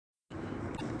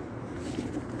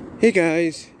Hey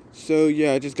guys, so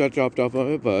yeah, I just got dropped off on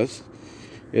my bus.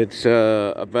 It's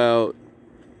about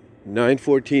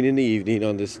 9:14 in the evening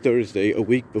on this Thursday, a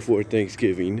week before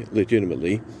Thanksgiving,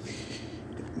 legitimately.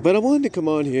 But I wanted to come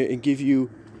on here and give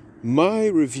you my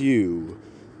review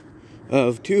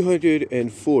of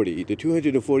 240, the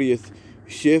 240th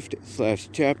shift slash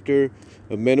chapter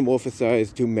of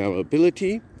Metamorphosized to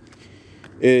Malleability.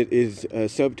 It is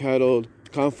subtitled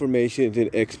Confirmations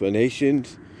and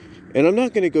Explanations. And I'm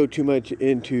not going to go too much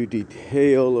into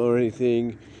detail or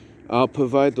anything. I'll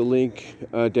provide the link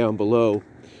down below.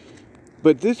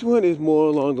 But this one is more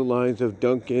along the lines of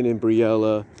Duncan and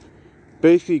Briella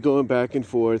basically going back and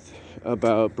forth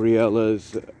about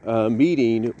Briella's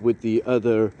meeting with the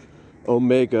other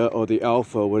Omega or the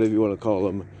Alpha, whatever you want to call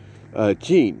him,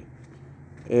 Gene.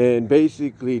 And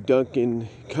basically Duncan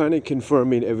kind of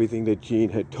confirming everything that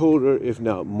Gene had told her, if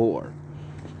not more.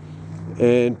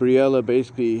 And Briella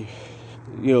basically,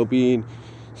 being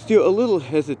still a little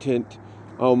hesitant,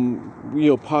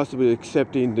 possibly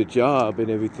accepting the job and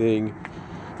everything,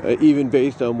 even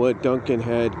based on what Duncan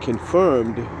had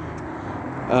confirmed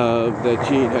that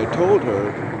Gene had told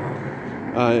her,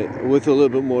 with a little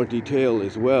bit more detail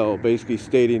as well, basically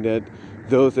stating that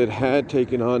those that had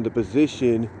taken on the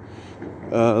position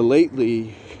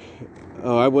lately,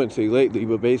 I wouldn't say lately,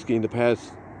 but basically in the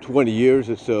past 20 years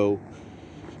or so,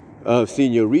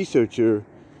 senior researcher,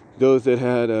 those that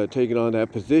had taken on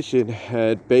that position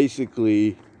had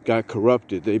basically got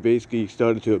corrupted. They basically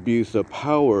started to abuse their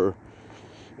power,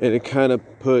 and it kind of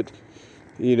put,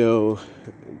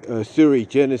 Suri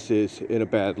Genesis in a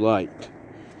bad light.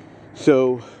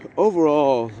 So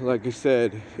overall, like I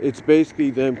said, it's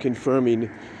basically them confirming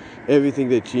everything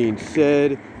that Gene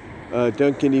said.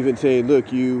 Duncan even saying,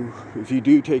 look, if you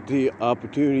do take the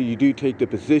opportunity, you do take the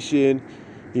position,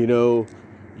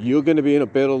 you're going to be in a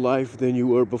better life than you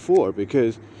were before,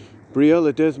 because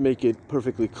Briella does make it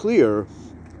perfectly clear,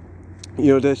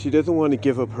 that she doesn't want to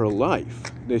give up her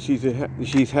life, that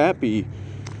she's happy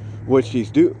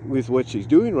with what she's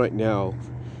doing right now,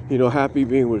 happy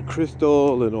being with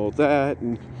Crystal and all that.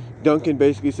 And Duncan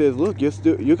basically says, look,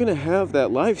 you're going to have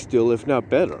that life still, if not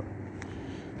better.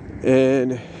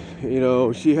 And,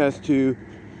 she has to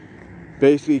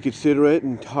basically consider it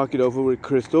and talk it over with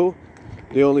Crystal.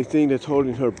 The only thing that's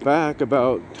holding her back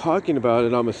about talking about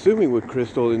it, I'm assuming with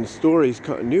Crystal in the story's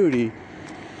continuity,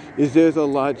 is there's a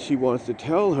lot she wants to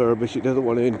tell her, but she doesn't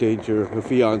want to endanger her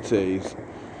fiance's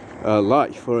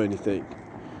life or anything.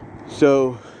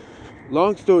 So,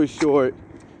 long story short,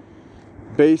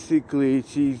 basically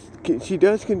she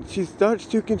starts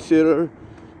to consider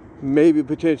maybe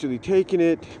potentially taking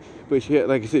it, but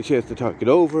like I said, she has to talk it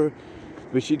over.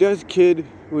 But she does kid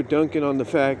with Duncan on the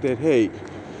fact that, hey,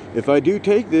 if I do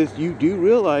take this, you do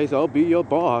realize I'll be your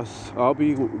boss. I'll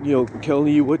be,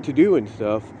 telling you what to do and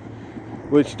stuff.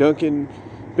 Which Duncan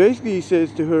basically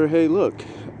says to her, hey, look,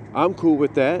 I'm cool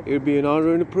with that. It would be an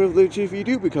honor and a privilege if you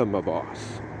do become my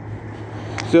boss.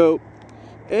 So,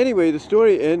 anyway, the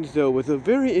story ends, though, with a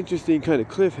very interesting kind of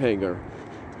cliffhanger.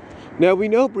 Now, we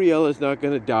know Briella's not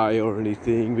going to die or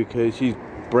anything because she's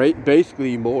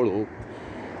basically immortal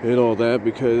and all that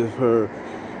because of her,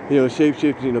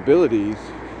 shape-shifting abilities.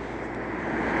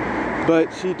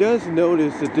 But she does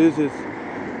notice that there's this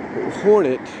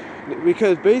hornet,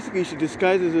 because basically she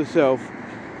disguises herself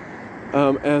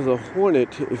as a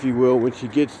hornet, if you will, when she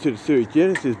gets to the Suri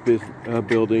Genesis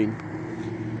building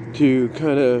to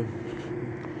kind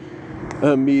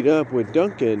of meet up with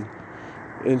Duncan.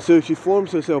 And so she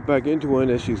forms herself back into one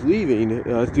as she's leaving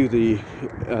through the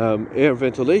air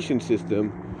ventilation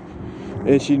system.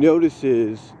 And she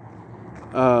notices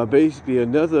basically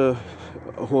another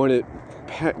hornet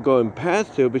going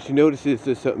past her, but she notices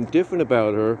there's something different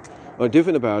about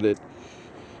it,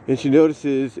 and she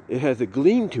notices it has a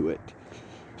gleam to it.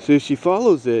 So she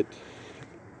follows it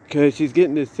because she's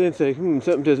getting this sense that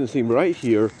something doesn't seem right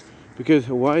here, because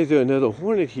why is there another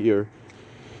hornet here?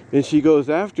 And she goes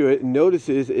after it and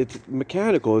notices it's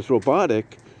mechanical, it's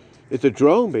robotic, it's a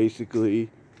drone basically,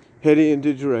 heading in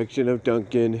the direction of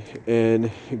Duncan and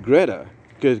Greta,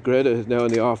 because Greta is now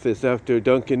in the office after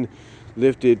Duncan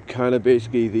lifted kind of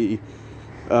basically the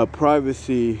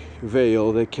privacy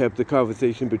veil that kept the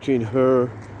conversation between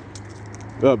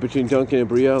between Duncan and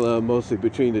Briella, mostly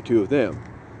between the two of them.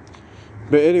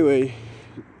 But anyway,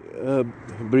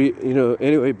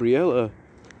 Briella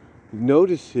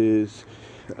notices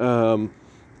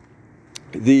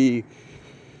the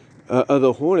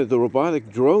other hornet, the robotic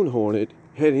drone hornet,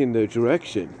 heading in their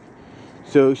direction.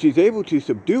 So she's able to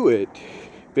subdue it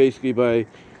basically by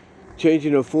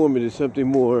changing her form into something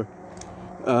more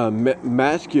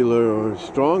muscular or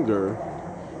stronger,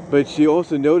 But she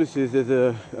also notices there's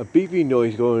a beeping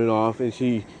noise going off, and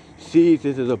she sees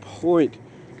this is a point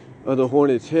of the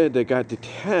Hornet's head that got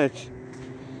detached.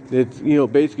 That's,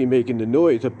 basically making the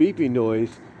noise, a beeping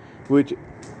noise, which,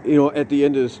 at the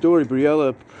end of the story,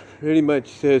 Briella pretty much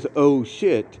says, "Oh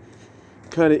shit,"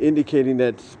 kind of indicating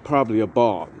that's probably a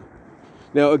bomb.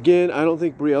 Now, again, I don't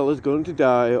think Briella's going to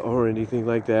die or anything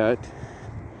like that,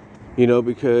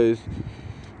 because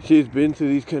she's been through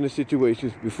these kind of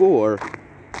situations before.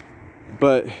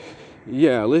 But,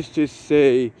 yeah, let's just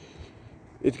say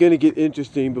it's going to get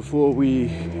interesting before we,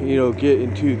 get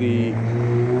into the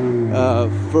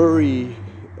furry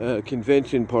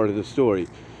convention part of the story.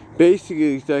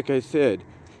 Basically, like I said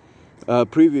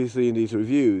previously in these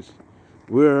reviews,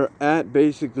 we're at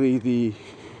basically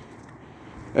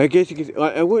I guess you can,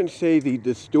 I wouldn't say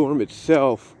the storm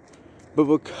itself, but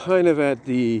we're kind of at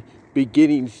the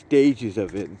beginning stages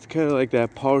of it. It's kind of like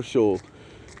that partial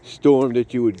storm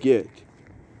that you would get.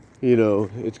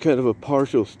 It's kind of a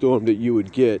partial storm that you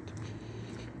would get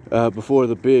before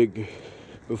the big,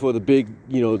 the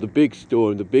big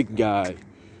storm, the big guy,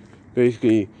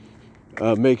 basically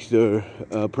makes their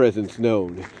presence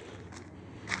known.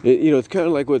 It's kind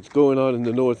of like what's going on in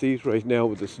the Northeast right now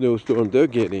with the snowstorm they're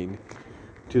getting,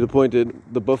 to the point that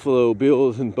the Buffalo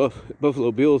Bills and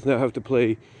Buffalo Bills now have to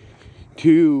play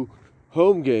 2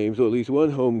 home games, or at least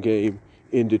 1 home game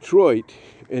in Detroit,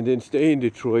 and then stay in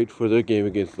Detroit for their game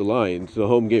against the Lions. The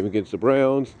home game against the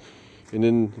Browns, and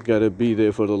then got to be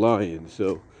there for the Lions.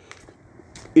 So,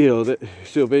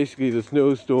 so basically the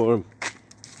snowstorm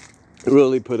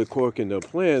really put a cork in their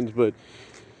plans, but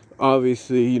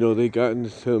obviously, they gotten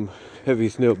some heavy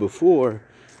snow before,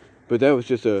 but that was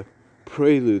just a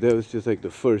prelude. That was just like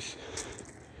the first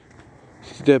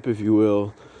step, if you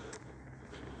will,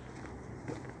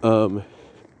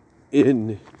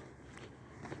 in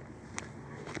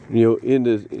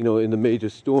the major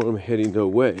storm heading their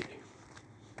way.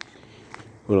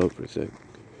 Hold on for a sec.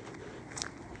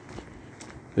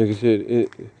 Like I said,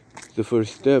 it's the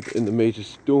first step in the major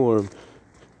storm,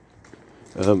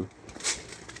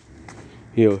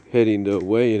 heading their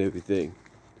way and everything.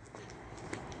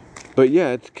 But yeah,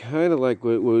 it's kind of like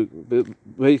what we're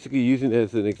basically using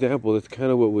as an example. That's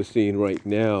kind of what we're seeing right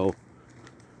now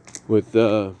with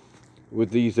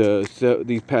these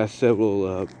past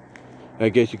several, I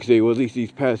guess you could say, well, at least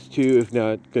these past 2, if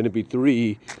not going to be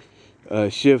 3,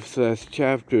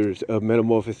 shifts/chapters of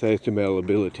Metamorphosized to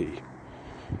Malleability.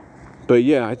 But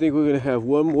yeah, I think we're going to have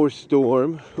one more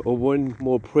storm, or one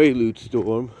more prelude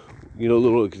storm,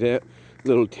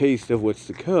 little taste of what's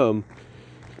to come,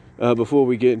 before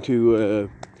we get into,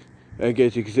 I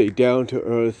guess you could say,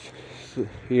 down-to-earth,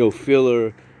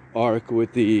 filler arc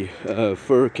with the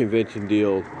fur convention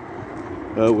deal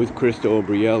with Crystal and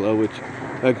Briella, which,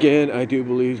 again, I do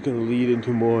believe is going to lead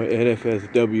into more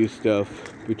NFSW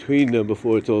stuff between them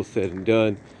before it's all said and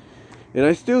done. And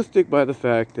I still stick by the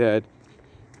fact that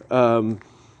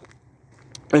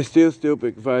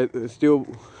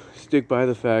stick by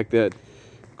the fact that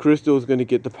Crystal's going to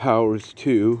get the powers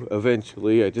too,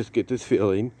 eventually. I just get this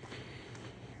feeling.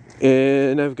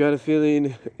 And I've got a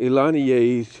feeling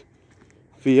Elanier's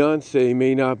fiance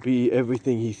may not be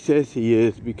everything he says he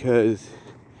is, because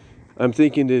I'm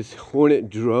thinking this Hornet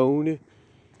drone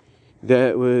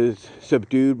that was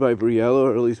subdued by Briella,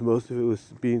 or at least most of it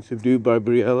was being subdued by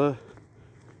Briella,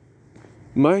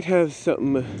 might have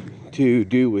something to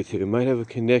do with him, might have a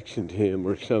connection to him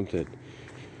or something.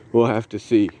 We'll have to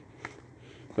see.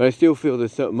 But I still feel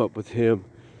there's something up with him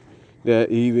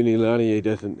that even Elanier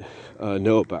doesn't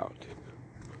know about.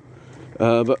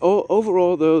 But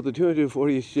overall, though, the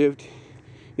 240th shift,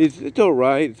 it's all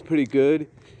right. It's pretty good.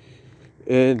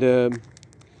 And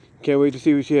can't wait to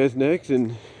see what she has next.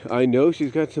 And I know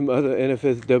she's got some other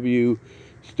NFSW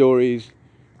stories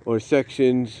or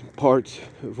sections, parts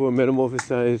for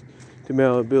Metamorphosized to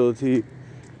Malleability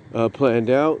planned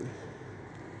out.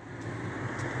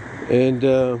 And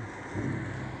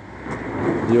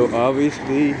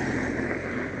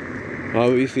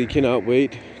obviously cannot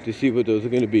wait to see what those are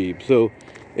going to be. So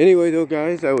anyway, though,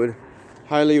 guys, I would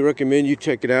highly recommend you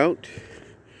check it out.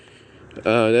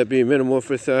 That being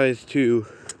Metamorphosized to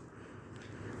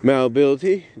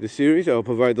Malleability, the series. I'll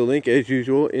provide the link as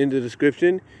usual in the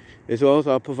description, as well as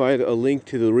I'll provide a link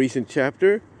to the recent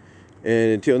chapter.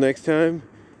 And until next time,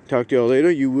 talk to y'all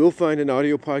later. You will find an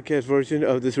audio podcast version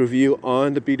of this review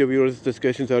on the BWR's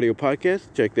Discussions audio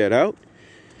podcast. Check that out.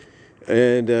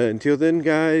 And until then,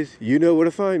 guys, you know where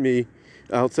to find me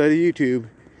outside of YouTube.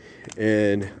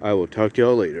 And I will talk to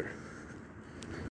y'all later.